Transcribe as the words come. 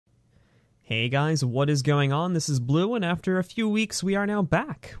Hey guys, what is going on? This is Blue, and after a few weeks, we are now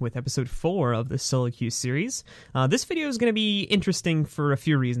back with episode 4 of the solo queue series. This video is going to be interesting for a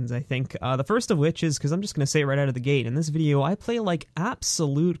few reasons, I think. The first of which is because I'm just going to say it right out of the gate. In this video, I play like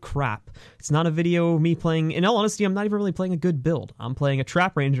absolute crap. It's not a video of me playing, in all honesty, I'm not even really playing a good build. I'm playing a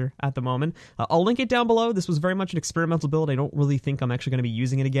Trap Ranger at the moment. I'll link it down below. This was very much an experimental build. I don't really think I'm actually going to be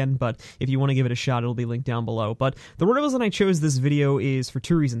using it again, but if you want to give it a shot, it'll be linked down below. But the reason I chose this video is for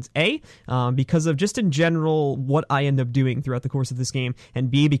two reasons. A, because of just in general what I end up doing throughout the course of this game,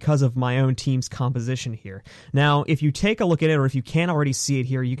 and B, because of my own team's composition here. Now, if you take a look at it, or if you can't already see it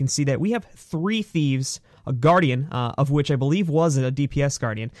here, you can see that we have 3 thieves, a guardian, of which I believe was a DPS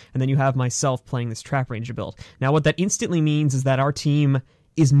guardian, and then you have myself playing this Trap Ranger build. Now, what that instantly means is that our team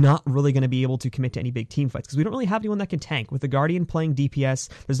is not really going to be able to commit to any big team fights, because we don't really have anyone that can tank. With the Guardian playing DPS,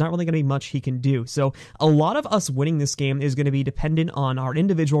 there's not really going to be much he can do. So a lot of us winning this game is going to be dependent on our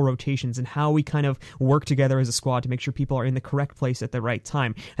individual rotations and how we kind of work together as a squad to make sure people are in the correct place at the right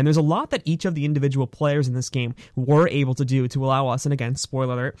time. And there's a lot that each of the individual players in this game were able to do to allow us, and again,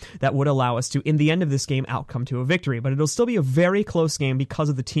 spoiler alert, that would allow us to, in the end of this game, outcome to a victory. But it'll still be a very close game because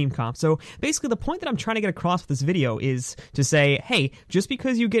of the team comp. So basically the point that I'm trying to get across with this video is to say, hey, just because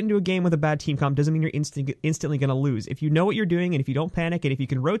you get into a game with a bad team comp doesn't mean you're instantly going to lose. If you know what you're doing, and if you don't panic, and if you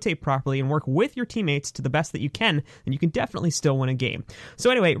can rotate properly and work with your teammates to the best that you can, then you can definitely still win a game. So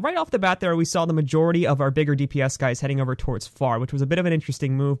anyway, right off the bat there, we saw the majority of our bigger DPS guys heading over towards far, which was a bit of an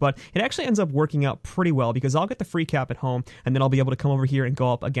interesting move, but it actually ends up working out pretty well, because I'll get the free cap at home, and then I'll be able to come over here and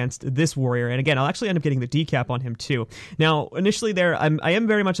go up against this warrior, and again, I'll actually end up getting the decap on him too. Now, initially there, I am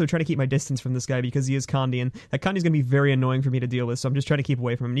very much trying to keep my distance from this guy, because he is Condi, and that Condi's going to be very annoying for me to deal with, so I'm just trying to keep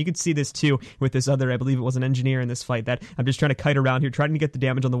away from him. And you can see this too with this other, I believe it was an engineer in this fight, that I'm just trying to kite around here, trying to get the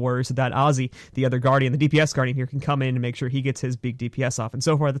damage on the warrior so that Ozzy, the other guardian, the DPS guardian here, can come in and make sure he gets his big DPS off. And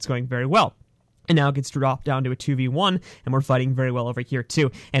so far, that's going very well. And now it gets dropped down to a 2v1, and we're fighting very well over here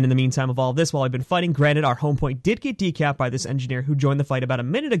too. And in the meantime of all of this, while I've been fighting, granted, our home point did get decapped by this engineer who joined the fight about a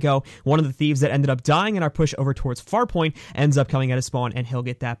minute ago. One of the thieves that ended up dying in our push over towards far point ends up coming at a spawn, and he'll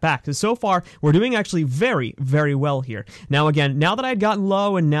get that back. So far, we're doing actually very, very well here. Now again, now that I had gotten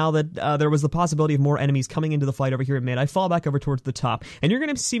low, and now that there was the possibility of more enemies coming into the fight over here at mid, I fall back over towards the top. And you're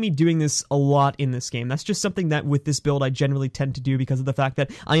going to see me doing this a lot in this game. That's just something that with this build I generally tend to do, because of the fact that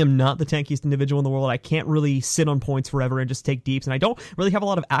I am not the tankiest individual in the world. I can't really sit on points forever and just take deeps, and I don't really have a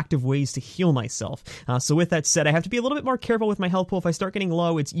lot of active ways to heal myself. So with that said, I have to be a little bit more careful with my health pool. If I start getting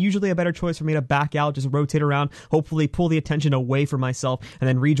low, it's usually a better choice for me to back out, just rotate around, hopefully pull the attention away from myself, and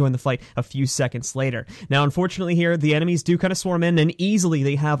then rejoin the fight a few seconds later. Now, unfortunately here, the enemies do kind of swarm in, and easily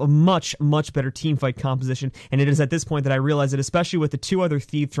they have a much, much better team fight composition, and it is at this point that I realize it, especially with the 2 other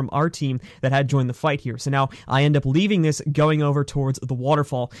thieves from our team that had joined the fight here. So now I end up leaving this, going over towards the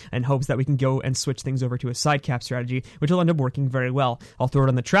waterfall, in hopes that we can go and switch things over to a side cap strategy, which will end up working very well. I'll throw it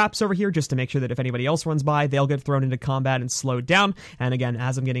on the traps over here just to make sure that if anybody else runs by, they'll get thrown into combat and slowed down. And again,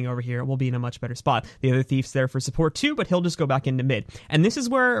 as I'm getting over here, we'll be in a much better spot. The other thief's there for support too, but he'll just go back into mid. And this is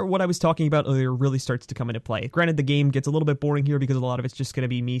where what I was talking about earlier really starts to come into play. Granted, the game gets a little bit boring here because a lot of it's just going to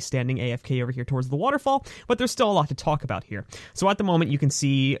be me standing AFK over here towards the waterfall, but there's still a lot to talk about here. So at the moment, you can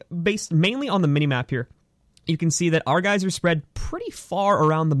see, based mainly on the minimap here, you can see that our guys are spread pretty far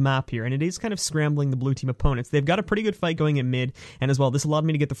around the map here, and it is kind of scrambling the blue team opponents. They've got a pretty good fight going in mid, and as well, this allowed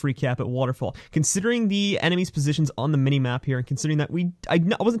me to get the free cap at waterfall. Considering the enemy's positions on the mini-map here, and considering that I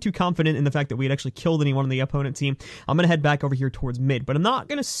wasn't too confident in the fact that we had actually killed anyone on the opponent team, I'm going to head back over here towards mid, but I'm not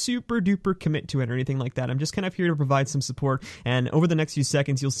going to super duper commit to it or anything like that. I'm just kind of here to provide some support, and over the next few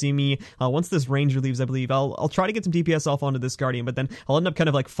seconds, you'll see me, once this ranger leaves, I believe, I'll try to get some DPS off onto this guardian, but then I'll end up kind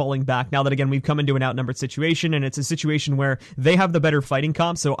of like falling back now that, again, we've come into an outnumbered situation, and it's a situation where they have the better fighting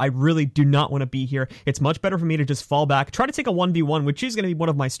comp, so I really do not want to be here. It's much better for me to just fall back, try to take a 1v1, which is going to be one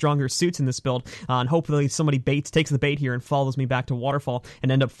of my stronger suits in this build, and hopefully somebody takes the bait here and follows me back to waterfall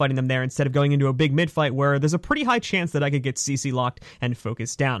and end up fighting them there instead of going into a big mid fight where there's a pretty high chance that I could get CC locked and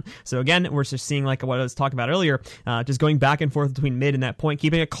focused down. So again, we're just seeing like what I was talking about earlier, just going back and forth between mid and that point,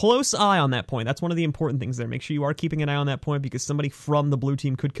 keeping a close eye on that point. That's one of the important things there. Make sure you are keeping an eye on that point, because somebody from the blue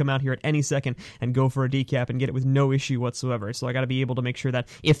team could come out here at any second and go for a decap and get it with no issue whatsoever. So I got to be able to make sure that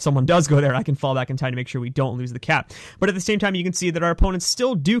if someone does go there, I can fall back in time to make sure we don't lose the cap. But at the same time, you can see that our opponents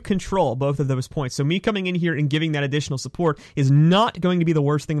still do control both of those points. So me coming in here and giving that additional support is not going to be the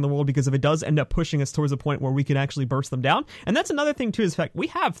worst thing in the world, because if it does end up pushing us towards a point where we can actually burst them down. And that's another thing too, is the fact we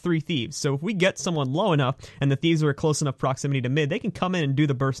have 3 thieves. So if we get someone low enough and the thieves are close enough proximity to mid, they can come in and do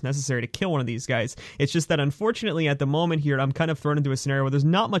the burst necessary to kill one of these guys. It's just that unfortunately at the moment here, I'm kind of thrown into a scenario where there's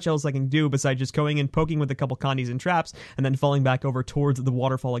not much else I can do besides just going and poking with with a couple condies and traps, and then falling back over towards the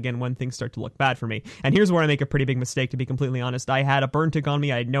waterfall again when things start to look bad for me. And here's where I make a pretty big mistake, to be completely honest. I had a burn tick on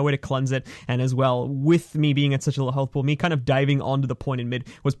me, I had no way to cleanse it, and as well, with me being at such a low health pool, me kind of diving onto the point in mid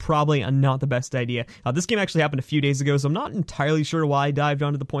was probably not the best idea. This game actually happened a few days ago, so I'm not entirely sure why I dived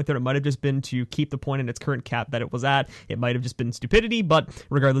onto the point there. It might have just been to keep the point in its current cap that it was at. It might have just been stupidity, but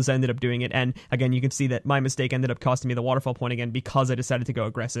regardless, I ended up doing it. And again, you can see that my mistake ended up costing me the waterfall point again because I decided to go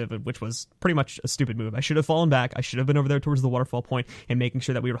aggressive, which was pretty much a stupid move. I should have fallen back. I should have been over there towards the waterfall point and making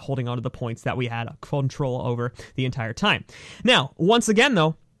sure that we were holding on to the points that we had control over the entire time. Now, once again,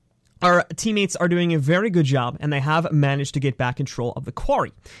 though, our teammates are doing a very good job, and they have managed to get back control of the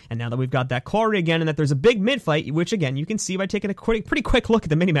quarry. And now that we've got that quarry again, and that there's a big mid-fight, which again, you can see by taking a pretty quick look at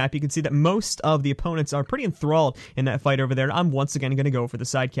the minimap, you can see that most of the opponents are pretty enthralled in that fight over there. I'm once again going to go for the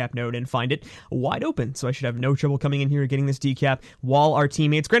side cap node and find it wide open, so I should have no trouble coming in here getting this decap while our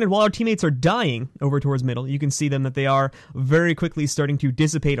teammates are dying over towards middle. You can see them that they are very quickly starting to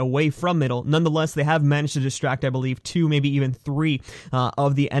dissipate away from middle. Nonetheless, they have managed to distract, I believe, 2, maybe even 3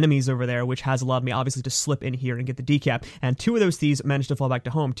 of the enemies over there, which has allowed me obviously to slip in here and get the decap, and 2 of those thieves managed to fall back to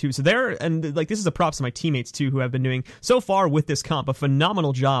home too. So this is a props to my teammates too, who have been doing so far with this comp a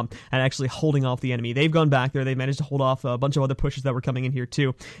phenomenal job at actually holding off the enemy. They've gone back there, they've managed to hold off a bunch of other pushes that were coming in here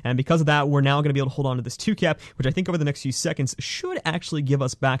too, and because of that, we're now going to be able to hold on to this 2 cap, which I think over the next few seconds should actually give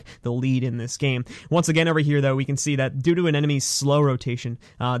us back the lead in this game. Once again over here though, we can see that due to an enemy's slow rotation,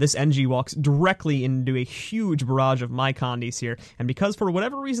 this NG walks directly into a huge barrage of my condies here, and because for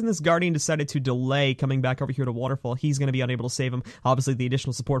whatever reason this Guardian decided to delay coming back over here to Waterfall, he's going to be unable to save him. Obviously, the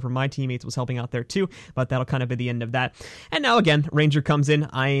additional support from my teammates was helping out there too, but that'll kind of be the end of that. And now again, Ranger comes in.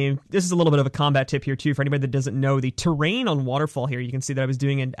 This is a little bit of a combat tip here too for anybody that doesn't know the terrain on Waterfall here. You can see that I was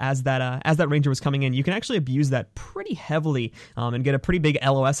doing it as that Ranger was coming in. You can actually abuse that pretty heavily and get a pretty big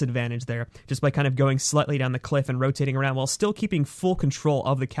LOS advantage there just by kind of going slightly down the cliff and rotating around while still keeping full control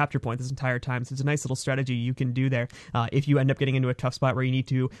of the capture point this entire time. So it's a nice little strategy you can do there if you end up getting into a tough spot where you need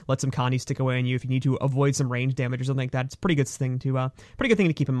to let some condies stick away on you, if you need to avoid some range damage or something like that. It's a pretty good thing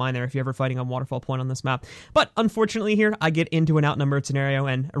to keep in mind there if you're ever fighting on Waterfall Point on this map. But unfortunately here, I get into an outnumbered scenario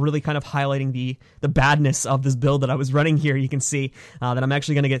and really kind of highlighting the badness of this build that I was running here. You can see that I'm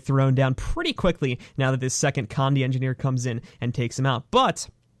actually going to get thrown down pretty quickly now that this second Condi engineer comes in and takes him out. But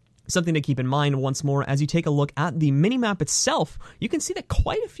something to keep in mind once more, as you take a look at the minimap itself, you can see that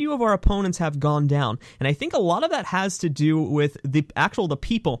quite a few of our opponents have gone down, and I think a lot of that has to do with the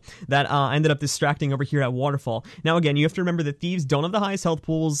people that ended up distracting over here at Waterfall. Now again, you have to remember that thieves don't have the highest health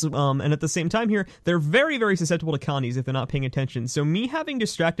pools, and at the same time here, they're very, very susceptible to condies if they're not paying attention. So me having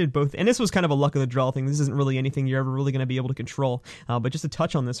distracted both, and this was kind of a luck of the draw thing, this isn't really anything you're ever really going to be able to control, but just to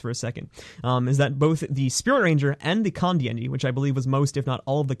touch on this for a second, is that both the Spirit Ranger and the Condi Engie, which I believe was most, if not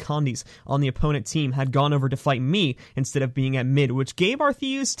all of the condies on the opponent team, had gone over to fight me instead of being at mid, which gave our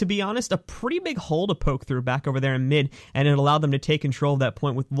thieves, to be honest, a pretty big hole to poke through back over there in mid, and it allowed them to take control of that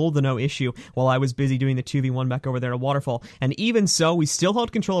point with little to no issue while I was busy doing the 2v1 back over there at Waterfall. And even so, we still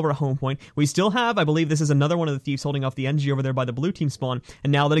held control of our home point. We still have, I believe this is another one of the thieves holding off the NG over there by the blue team spawn,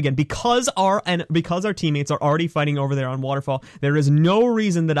 and now that again, because our teammates are already fighting over there on Waterfall, there is no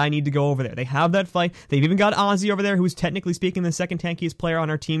reason that I need to go over there. They have that fight. They've even got Ozzy over there, who's technically speaking the second tankiest player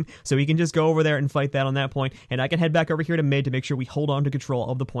on our team, so we can just go over there and fight that on that point, and I can head back over here to mid to make sure we hold on to control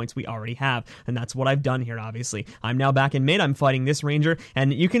of the points we already have, and that's what I've done here, obviously. I'm now back in mid, I'm fighting this Ranger,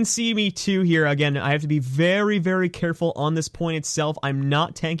 and you can see me too here. Again, I have to be very, very careful on this point itself. I'm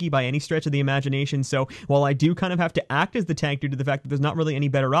not tanky by any stretch of the imagination, so while I do kind of have to act as the tank due to the fact that there's not really any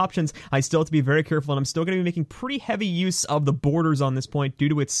better options, I still have to be very careful, and I'm still going to be making pretty heavy use of the borders on this point due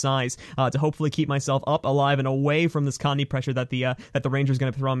to its size, to hopefully keep myself up, alive, and away from this Condi pressure that the Ranger's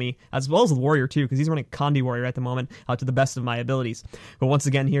going to throw me, as well as the Warrior too, because he's running Condi Warrior at the moment to the best of my abilities. But once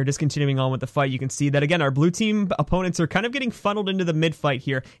again here, just continuing on with the fight, you can see that again, our blue team opponents are kind of getting funneled into the mid fight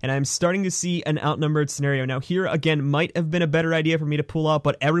here, and I'm starting to see an outnumbered scenario. Now here, again, might have been a better idea for me to pull out,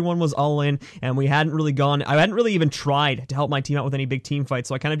 but everyone was all in, and I hadn't really even tried to help my team out with any big team fights,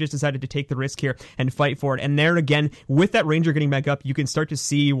 so I kind of just decided to take the risk here and fight for it. And there again, with that Ranger getting back up, you can start to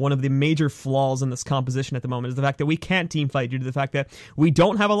see one of the major flaws in this composition at the moment is the fact that we can't team fight due to the fact that we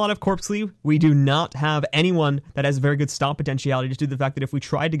don't have a lot of corpse cleave. We do not have anyone that has very good stomp potentiality, just due to the fact that if we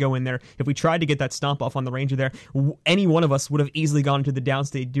tried to go in there, if we tried to get that stomp off on the Ranger there, any one of us would have easily gone into the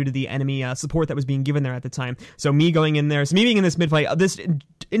downstate due to the enemy support that was being given there at the time. So me being in this mid fight,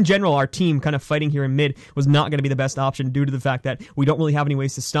 in general, our team kind of fighting here in mid was not going to be the best option due to the fact that we don't really have any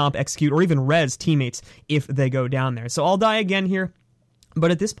ways to stomp, execute, or even res teammates if they go down there. So I'll die again here. But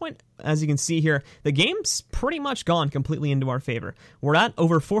at this point, as you can see here, the game's pretty much gone completely into our favor. We're at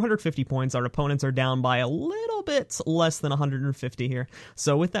over 450 points. Our opponents are down by a little bit less than 150 here.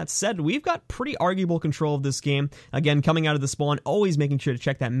 So with that said, we've got pretty arguable control of this game. Again, coming out of the spawn, always making sure to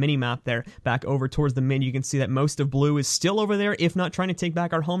check that mini-map there. Back over towards the mid, you can see that most of blue is still over there, if not trying to take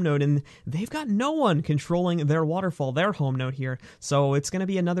back our home node, and they've got no one controlling their waterfall, their home node here. So it's going to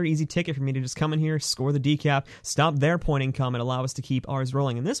be another easy ticket for me to just come in here, score the decap, stop their point income, and allow us to keep ours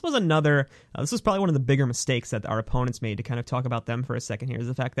rolling. And this was this was probably one of the bigger mistakes that our opponents made. To kind of talk about them for a second here is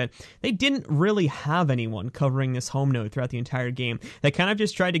the fact that they didn't really have anyone covering this home node throughout the entire game. They kind of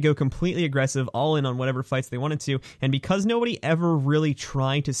just tried to go completely aggressive, all in on whatever fights they wanted to, and because nobody ever really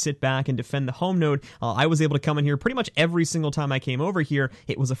tried to sit back and defend the home node, I was able to come in here pretty much every single time I came over here.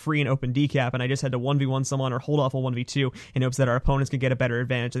 It was a free and open decap, and I just had to 1v1 someone or hold off a 1v2 in hopes that our opponents could get a better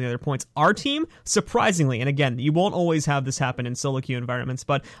advantage than the other points. Our team, surprisingly, and again, you won't always have this happen in solo queue environments,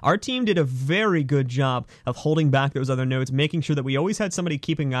 but our team did a very good job of holding back those other nodes, making sure that we always had somebody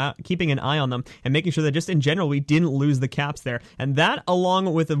keeping an eye on them, and making sure that just in general we didn't lose the caps there. And that,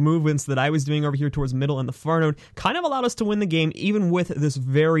 along with the movements that I was doing over here towards middle and the far node, kind of allowed us to win the game, even with this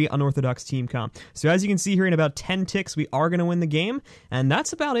very unorthodox team comp. So as you can see here, in about 10 ticks, we are going to win the game, and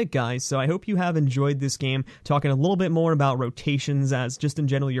that's about it, guys. So I hope you have enjoyed this game, talking a little bit more about rotations as just in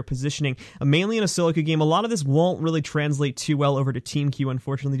general your positioning. Mainly in a solo queue game, a lot of this won't really translate too well over to team queue,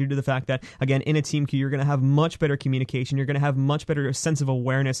 unfortunately, due to the fact that, again, in a team queue, you're going to have much better communication, you're going to have much better sense of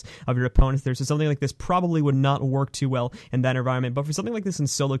awareness of your opponents there, so something like this probably would not work too well in that environment. But for something like this in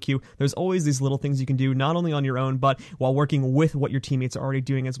solo queue, there's always these little things you can do, not only on your own, but while working with what your teammates are already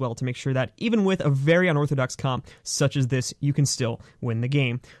doing as well, to make sure that even with a very unorthodox comp such as this, you can still win the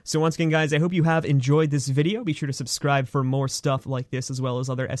game. So once again, guys, I hope you have enjoyed this video. Be sure to subscribe for more stuff like this, as well as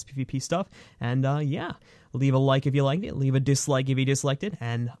other SPVP stuff. And yeah, leave a like if you liked it, leave a dislike if you disliked it,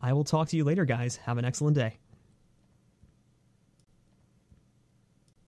 and I will talk to you later, guys. Have an excellent day.